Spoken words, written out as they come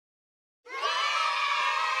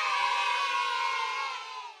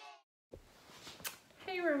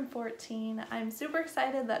14. I'm super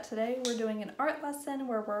excited that today we're doing an art lesson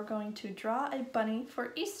where we're going to draw a bunny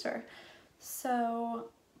for Easter. So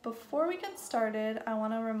before we get started, I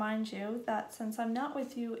want to remind you that since I'm not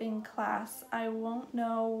with you in class, I won't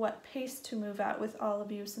know what pace to move at with all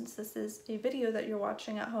of you since this is a video that you're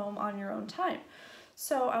watching at home on your own time.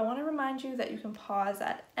 So I want to remind you that you can pause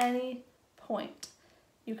at any point.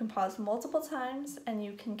 You can pause multiple times and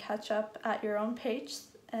you can catch up at your own pace,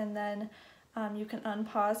 and then you can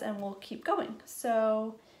unpause and we'll keep going.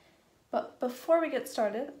 But before we get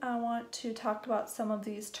started, I want to talk about some of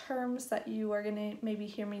these terms that you are going to maybe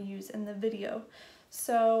hear me use in the video.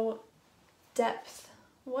 So depth.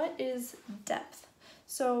 What is depth?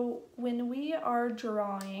 So when we are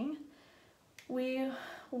drawing, we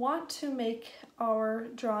want to make our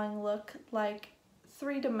drawing look like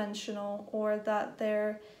three-dimensional, or that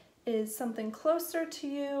there is something closer to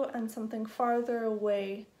you and something farther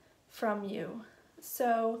away from you.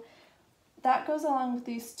 So that goes along with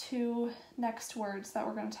these two next words that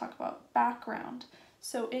we're going to talk about. Background.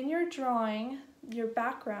 So in your drawing, your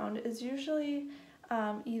background is usually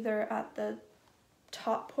either at the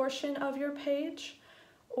top portion of your page,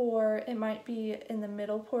 or it might be in the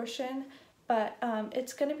middle portion, but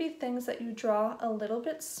it's going to be things that you draw a little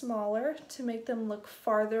bit smaller to make them look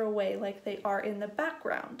farther away, like they are in the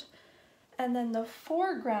background. And then the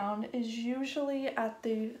foreground is usually at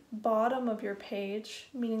the bottom of your page,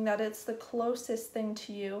 meaning that it's the closest thing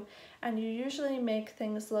to you, and you usually make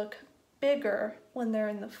things look bigger when they're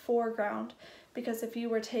in the foreground, because if you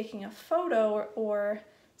were taking a photo or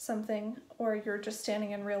something, or you're just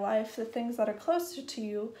standing in real life, the things that are closer to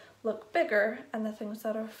you look bigger and the things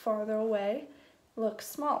that are farther away look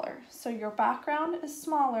smaller. So your background is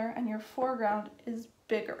smaller and your foreground is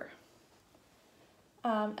bigger.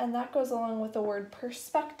 And that goes along with the word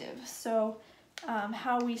perspective. So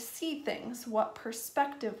how we see things, what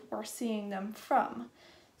perspective we're seeing them from.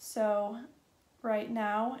 So right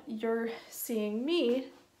now you're seeing me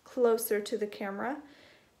closer to the camera,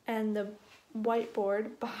 and the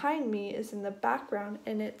whiteboard behind me is in the background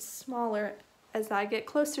and it's smaller. As I get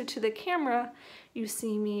closer to the camera, you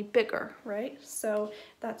see me bigger, right? So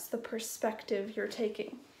that's the perspective you're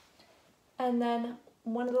taking. And then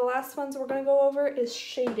one of the last ones we're going to go over is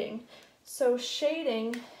shading. So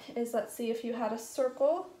shading is, let's see, if you had a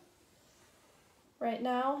circle. Right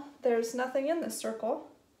now there's nothing in the circle,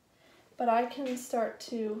 but I can start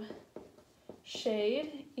to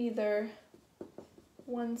shade either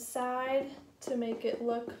one side to make it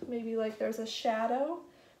look maybe like there's a shadow,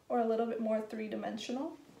 or a little bit more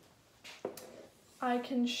three-dimensional. I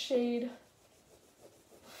can shade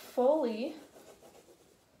fully,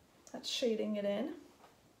 that's shading it in,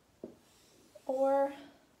 or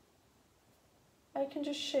I can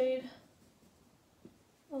just shade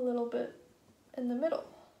a little bit in the middle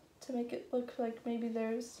to make it look like maybe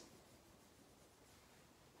there's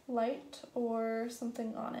light or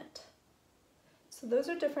something on it. So those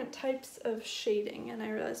are different types of shading, and I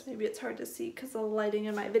realize maybe it's hard to see because of the lighting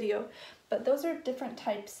in my video, but those are different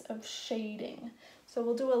types of shading. So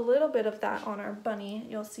we'll do a little bit of that on our bunny,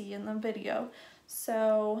 you'll see in the video.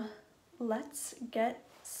 So let's get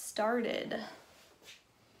started.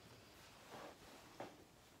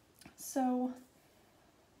 So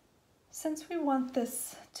since we want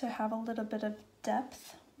this to have a little bit of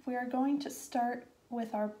depth, we are going to start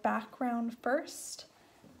with our background first.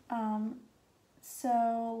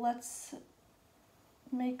 So let's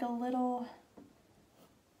make a little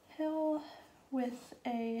hill with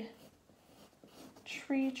a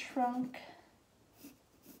tree trunk.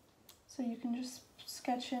 So you can just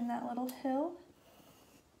sketch in that little hill,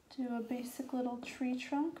 do a basic little tree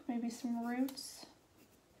trunk, maybe some roots,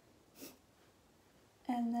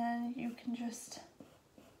 and then you can just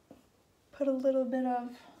put a little bit of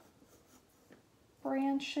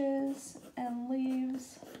branches and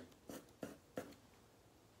leaves.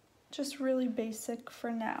 Just really basic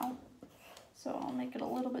for now. So I'll make it a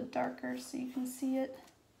little bit darker so you can see it.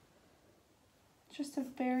 Just a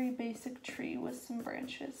very basic tree with some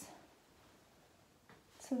branches.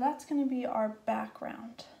 So that's going to be our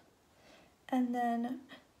background. And then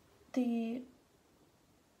the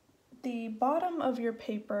bottom of your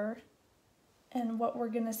paper, and what we're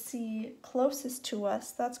going to see closest to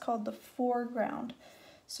us, that's called the foreground.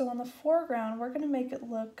 So on the foreground, we're going to make it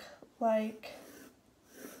look like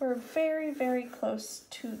we're very, very close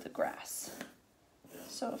to the grass.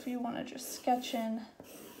 So if you want to just sketch in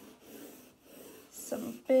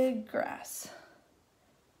some big grass,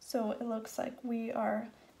 so it looks like we are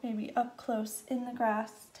maybe up close in the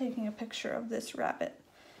grass taking a picture of this rabbit.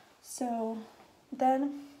 So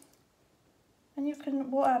then,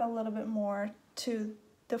 and we'll add a little bit more to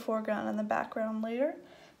the foreground and the background later,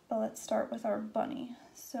 but let's start with our bunny.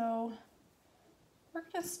 So we're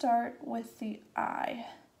going to start with the eye.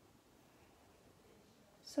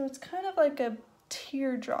 So it's kind of like a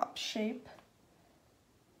teardrop shape.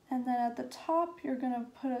 And then at the top, you're going to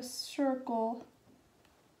put a circle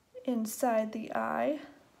inside the eye.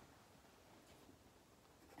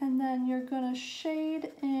 And then you're going to shade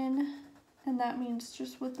in, and that means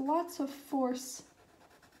just with lots of force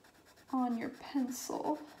on your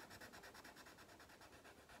pencil.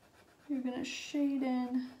 You're going to shade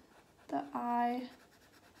in the eye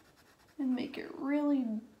and make it really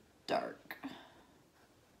dark.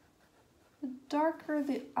 The darker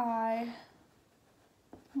the eye,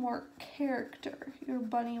 the more character your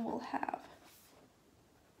bunny will have.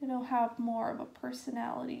 It'll have more of a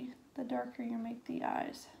personality the darker you make the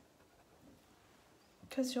eyes,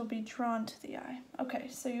 because you'll be drawn to the eye. Okay,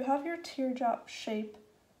 so you have your teardrop shape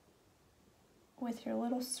with your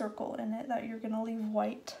little circle in it that you're going to leave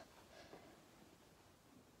white.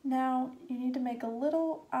 Now you need to make a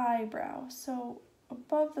little eyebrow. So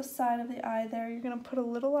above the side of the eye there, you're going to put a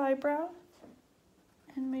little eyebrow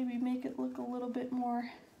and maybe make it look a little bit more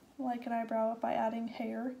like an eyebrow by adding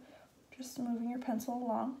hair, just moving your pencil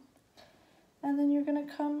along. And then you're going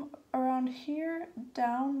to come around here,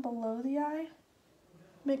 down below the eye,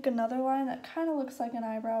 make another line that kind of looks like an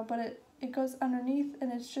eyebrow, but it goes underneath,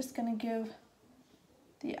 and it's just going to give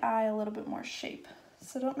the eye a little bit more shape.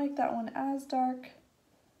 So don't make that one as dark.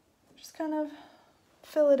 Just kind of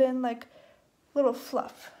fill it in like little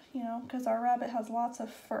fluff, you know, because our rabbit has lots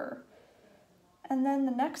of fur. And then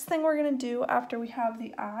the next thing we're going to do after we have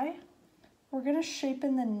the eye, we're going to shape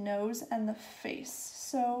in the nose and the face.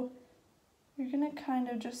 So you're going to kind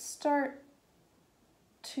of just start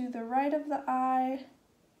to the right of the eye,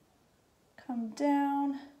 come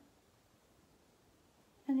down,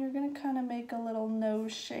 and you're going to kind of make a little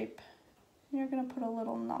nose shape. And you're going to put a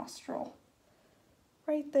little nostril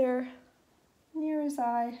right there near his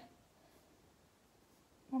eye.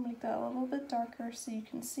 I'll make that a little bit darker so you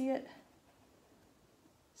can see it.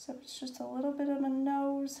 So it's just a little bit of a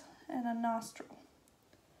nose and a nostril.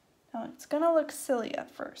 Now it's going to look silly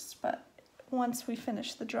at first, but once we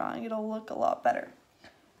finish the drawing, it'll look a lot better.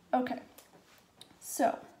 Okay,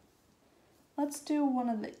 so let's do one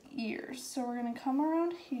of the ears. So we're going to come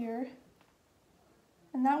around here,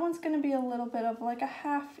 and that one's going to be a little bit of like a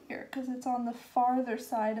half ear because it's on the farther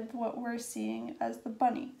side of what we're seeing as the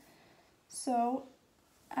bunny. So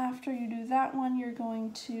after you do that one, you're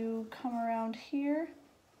going to come around here,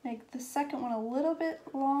 make the second one a little bit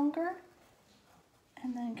longer,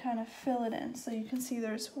 and then kind of fill it in. So you can see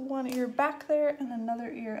there's one ear back there and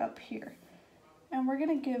another ear up here. And we're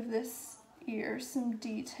going to give this ear some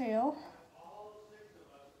detail.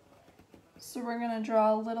 So we're going to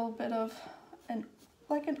draw a little bit of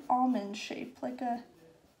like an almond shape, like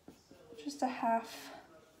just a half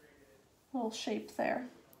little shape there.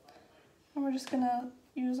 And we're just going to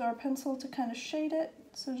use our pencil to kind of shade it.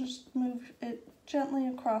 So just move it gently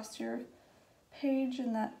across your page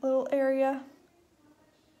in that little area.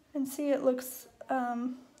 And see, it looks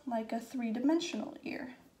like a three-dimensional ear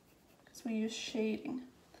because we use shading.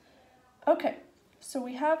 Okay, so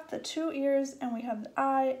we have the two ears and we have the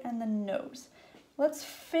eye and the nose. Let's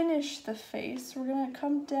finish the face. We're going to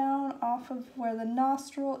come down off of where the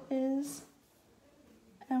nostril is,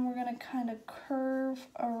 and we're going to kind of curve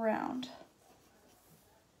around.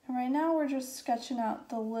 And right now we're just sketching out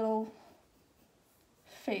the little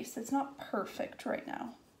face. It's not perfect right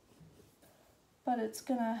now, but it's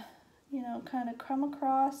gonna, you know, kind of come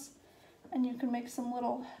across, and you can make some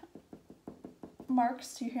little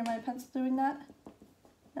marks. Do you hear my pencil doing that?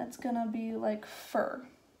 That's gonna be like fur.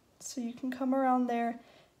 So you can come around there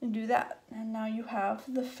and do that. And now you have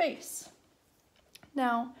the face.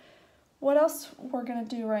 Now, what else we're gonna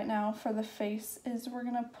do right now for the face is we're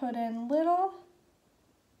gonna put in little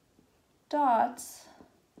dots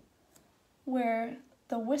where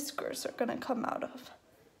the whiskers are gonna come out of.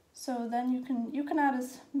 So then you can add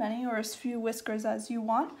as many or as few whiskers as you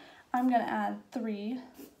want. I'm gonna add 3,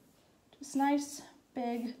 just nice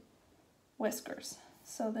big whiskers.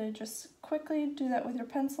 So they just quickly do that with your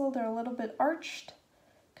pencil. They're a little bit arched,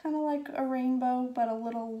 kind of like a rainbow, but a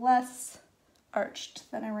little less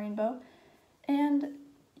arched than a rainbow. And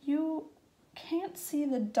you can't see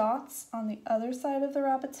the dots on the other side of the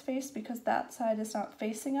rabbit's face because that side is not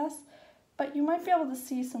facing us, but you might be able to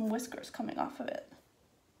see some whiskers coming off of it.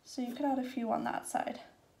 So you could add a few on that side.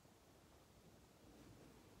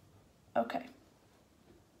 Okay.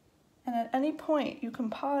 And at any point, you can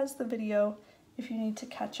pause the video if you need to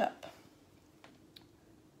catch up.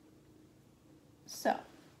 So,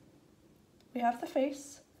 we have the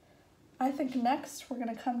face. I think next we're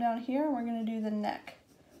gonna come down here and we're gonna do the neck.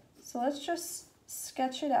 So let's just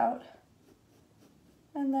sketch it out.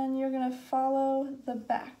 And then you're gonna follow the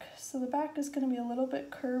back. So the back is gonna be a little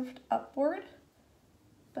bit curved upward,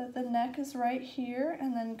 but the neck is right here,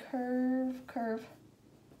 and then curve, curve.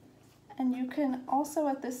 And you can also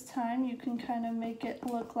at this time, you can kind of make it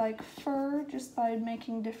look like fur just by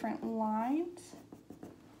making different lines.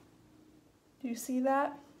 Do you see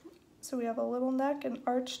that? So we have a little neck and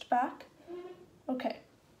arched back. Okay,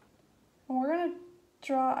 and we're gonna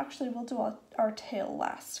draw, actually we'll do our tail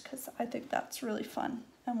last because I think that's really fun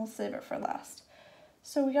and we'll save it for last.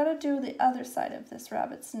 So we gotta do the other side of this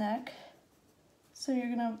rabbit's neck. So you're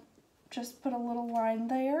gonna just put a little line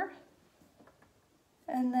there,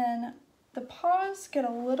 and then the paws get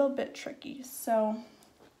a little bit tricky. So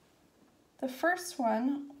the first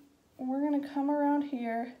one, we're gonna come around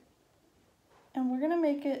here and we're gonna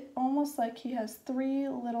make it almost like he has 3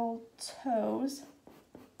 little toes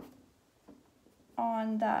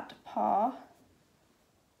on that paw.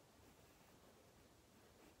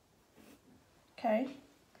 Okay,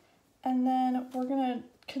 and then we're gonna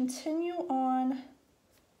continue on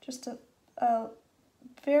just a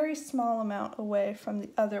very small amount away from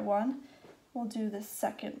the other one. We'll do the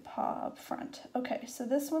second paw up front. Okay, so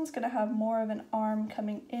this one's gonna have more of an arm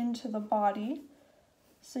coming into the body.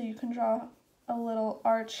 So you can draw a little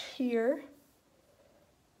arch here,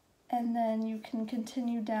 and then you can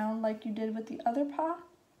continue down like you did with the other paw,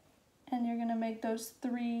 and you're gonna make those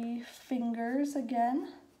 3 fingers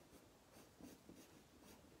again,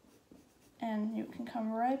 and you can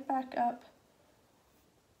come right back up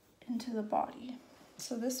into the body.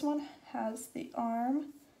 So this one has the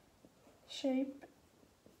arm shape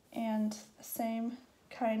and the same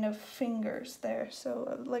kind of fingers there,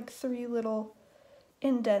 so like 3 little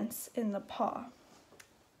indents in the paw.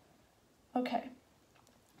 Okay,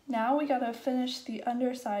 now we gotta finish the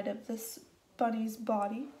underside of this bunny's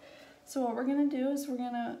body. So what we're gonna do is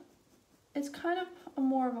it's kind of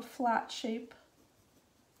more of a flat shape,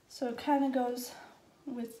 so it kind of goes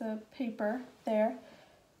with the paper there,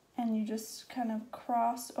 and you just kind of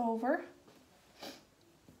cross over,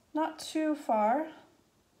 not too far,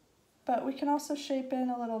 but we can also shape in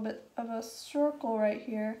a little bit of a circle right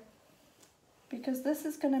here, because this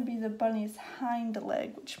is going to be the bunny's hind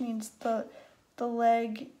leg, which means the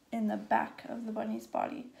leg in the back of the bunny's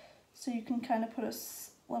body. So you can kind of put a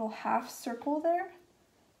little half circle there,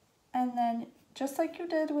 and then just like you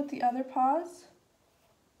did with the other paws,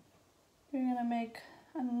 you're going to make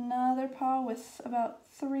another paw with about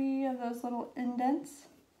 3 of those little indents,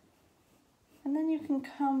 and then you can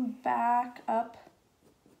come back up,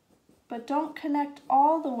 but don't connect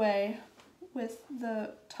all the way with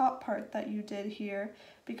the top part that you did here,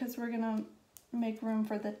 because we're gonna make room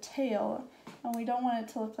for the tail, and we don't want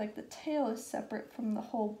it to look like the tail is separate from the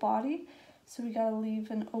whole body, so we gotta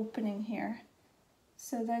leave an opening here.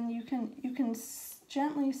 So then you can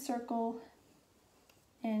gently circle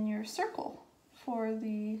in your circle for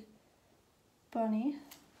the bunny.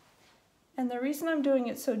 And the reason I'm doing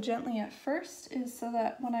it so gently at first is so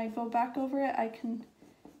that when I go back over it, I can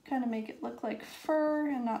kind of make it look like fur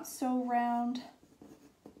and not so round.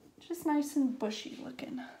 Just nice and bushy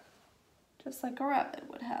looking, just like a rabbit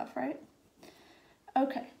would have, right?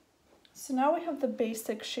 Okay, so now we have the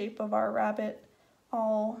basic shape of our rabbit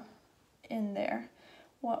all in there.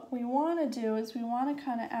 What we want to do is we want to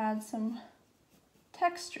kind of add some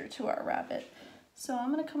texture to our rabbit. So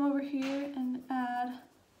I'm going to come over here and add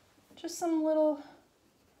just some little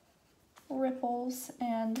ripples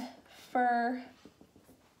and fur,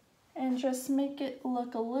 and just make it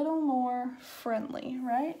look a little more friendly,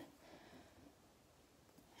 right?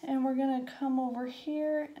 And we're gonna come over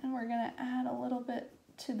here and we're gonna add a little bit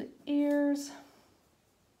to the ears.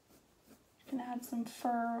 You can add some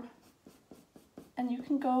fur, and you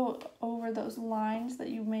can go over those lines that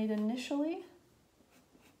you made initially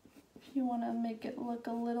if you want to make it look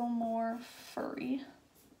a little more furry.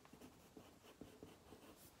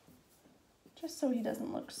 Just so he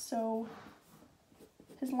doesn't look so,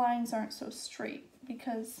 his lines aren't so straight,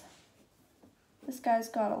 because this guy's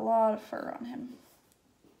got a lot of fur on him.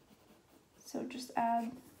 So just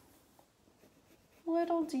add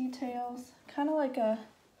little details, kind of like a,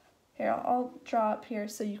 here I'll draw up here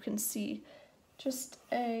so you can see, just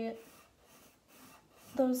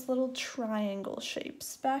those little triangle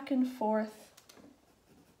shapes back and forth,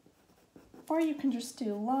 or you can just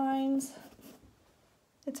do lines,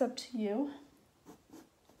 it's up to you.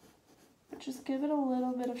 Just give it a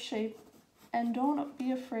little bit of shape, and don't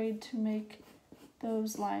be afraid to make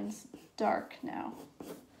those lines dark now,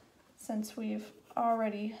 since we've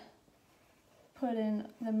already put in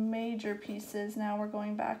the major pieces. Now we're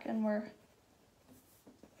going back and we're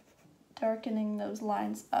darkening those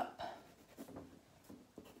lines up.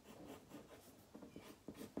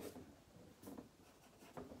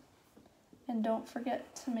 And don't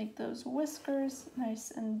forget to make those whiskers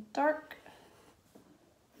nice and dark.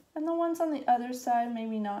 And the ones on the other side,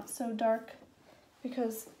 maybe not so dark,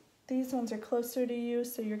 because these ones are closer to you,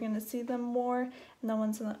 so you're going to see them more. And the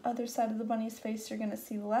ones on the other side of the bunny's face, you're going to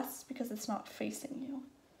see less because it's not facing you.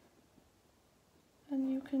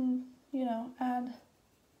 And you can, you know, add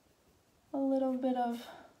a little bit of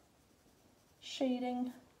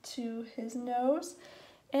shading to his nose.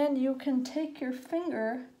 And you can take your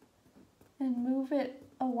finger and move it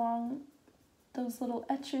along those little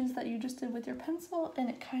etches that you just did with your pencil, and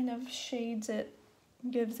it kind of shades it,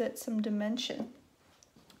 gives it some dimension.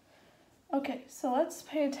 Okay, so let's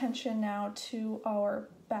pay attention now to our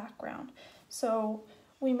background. So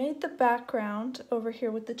we made the background over here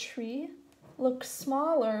with the tree look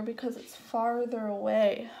smaller because it's farther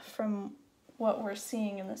away from what we're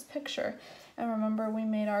seeing in this picture. And remember, we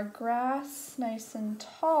made our grass nice and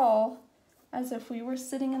tall, as if we were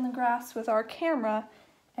sitting in the grass with our camera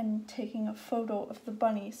and taking a photo of the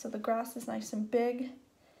bunny. So the grass is nice and big,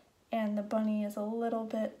 and the bunny is a little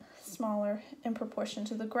bit smaller in proportion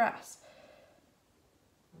to the grass.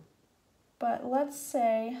 But let's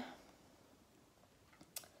say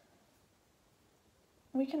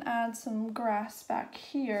we can add some grass back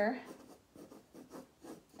here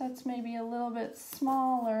that's maybe a little bit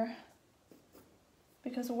smaller,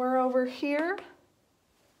 because we're over here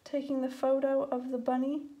taking the photo of the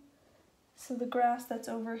bunny, so the grass that's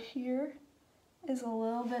over here is a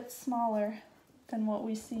little bit smaller than what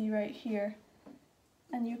we see right here.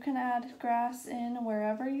 And you can add grass in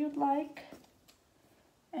wherever you'd like.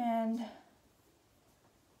 And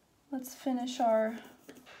let's finish our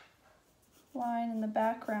line in the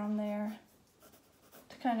background there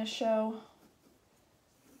to kind of show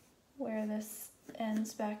where this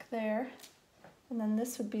ends back there. And then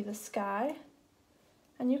this would be the sky.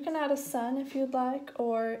 And you can add a sun if you'd like,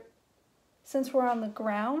 or since we're on the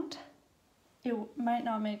ground, it might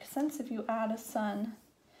not make sense if you add a sun,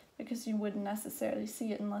 because you wouldn't necessarily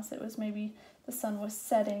see it unless it was maybe the sun was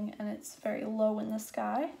setting and it's very low in the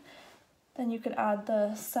sky. Then you could add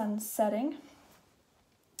the sun setting.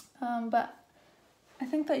 But I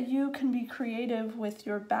think that you can be creative with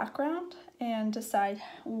your background and decide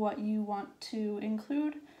what you want to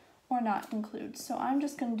include or not include. So I'm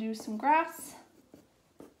just going to do some grass,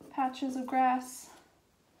 patches of grass,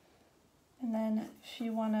 and then if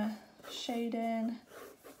you want to shade in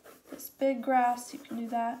this big grass, you can do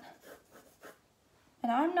that.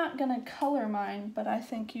 And I'm not going to color mine, but I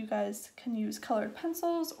think you guys can use colored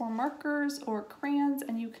pencils or markers or crayons,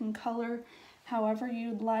 and you can color however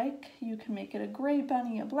you'd like. You can make it a gray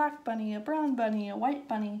bunny, a black bunny, a brown bunny, a white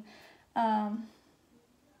bunny. Yeah,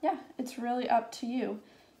 it's really up to you.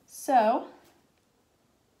 So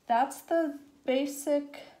that's the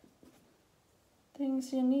basic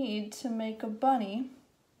things you need to make a bunny.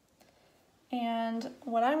 And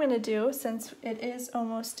what I'm going to do, since it is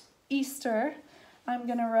almost Easter, I'm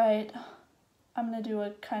going to do a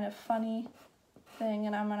kind of funny thing,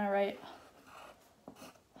 and I'm going to write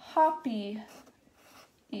Happy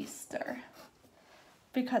Easter,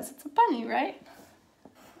 because it's a bunny, right?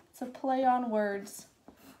 It's a play on words.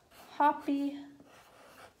 Happy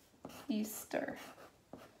Easter.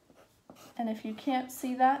 And if you can't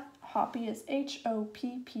see that, Hoppy is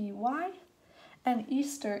H-O-P-P-Y, and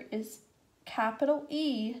Easter is capital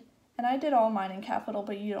E, and I did all mine in capital,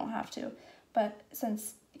 but you don't have to. But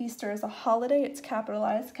since Easter is a holiday, it's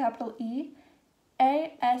capitalized, capital E,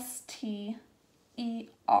 A-S-T-E-R.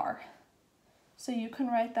 So you can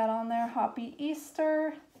write that on there, Happy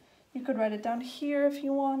Easter. You could write it down here if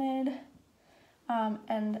you wanted.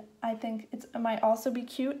 And I think it might also be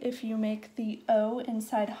cute if you make the O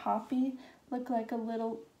inside Hoppy look like a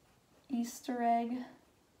little Easter egg.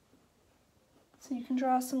 So you can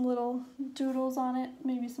draw some little doodles on it,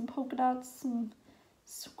 maybe some polka dots, some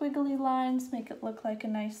squiggly lines, make it look like a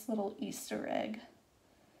nice little Easter egg.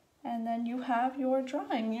 And then you have your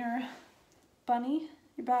drawing, your bunny,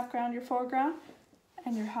 your background, your foreground,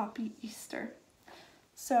 and your Happy Easter.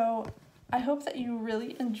 So I hope that you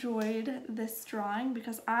really enjoyed this drawing,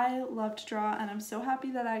 because I love to draw and I'm so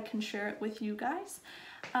happy that I can share it with you guys.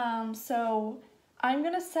 So I'm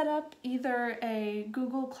gonna set up either a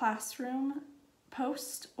Google Classroom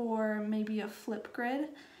post or maybe a Flipgrid,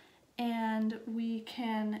 and we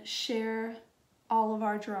can share all of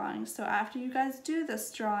our drawings. So after you guys do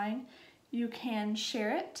this drawing, you can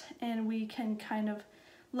share it and we can kind of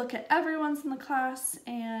look at everyone's in the class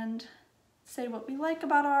and say what we like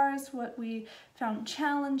about ours, what we found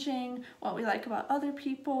challenging, what we like about other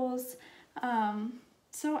people's.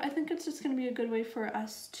 So I think it's just going to be a good way for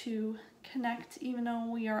us to connect even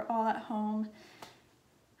though we are all at home.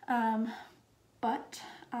 But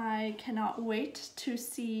I cannot wait to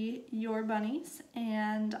see your bunnies,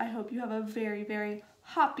 and I hope you have a very, very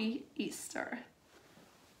happy Easter.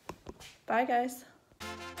 Bye guys.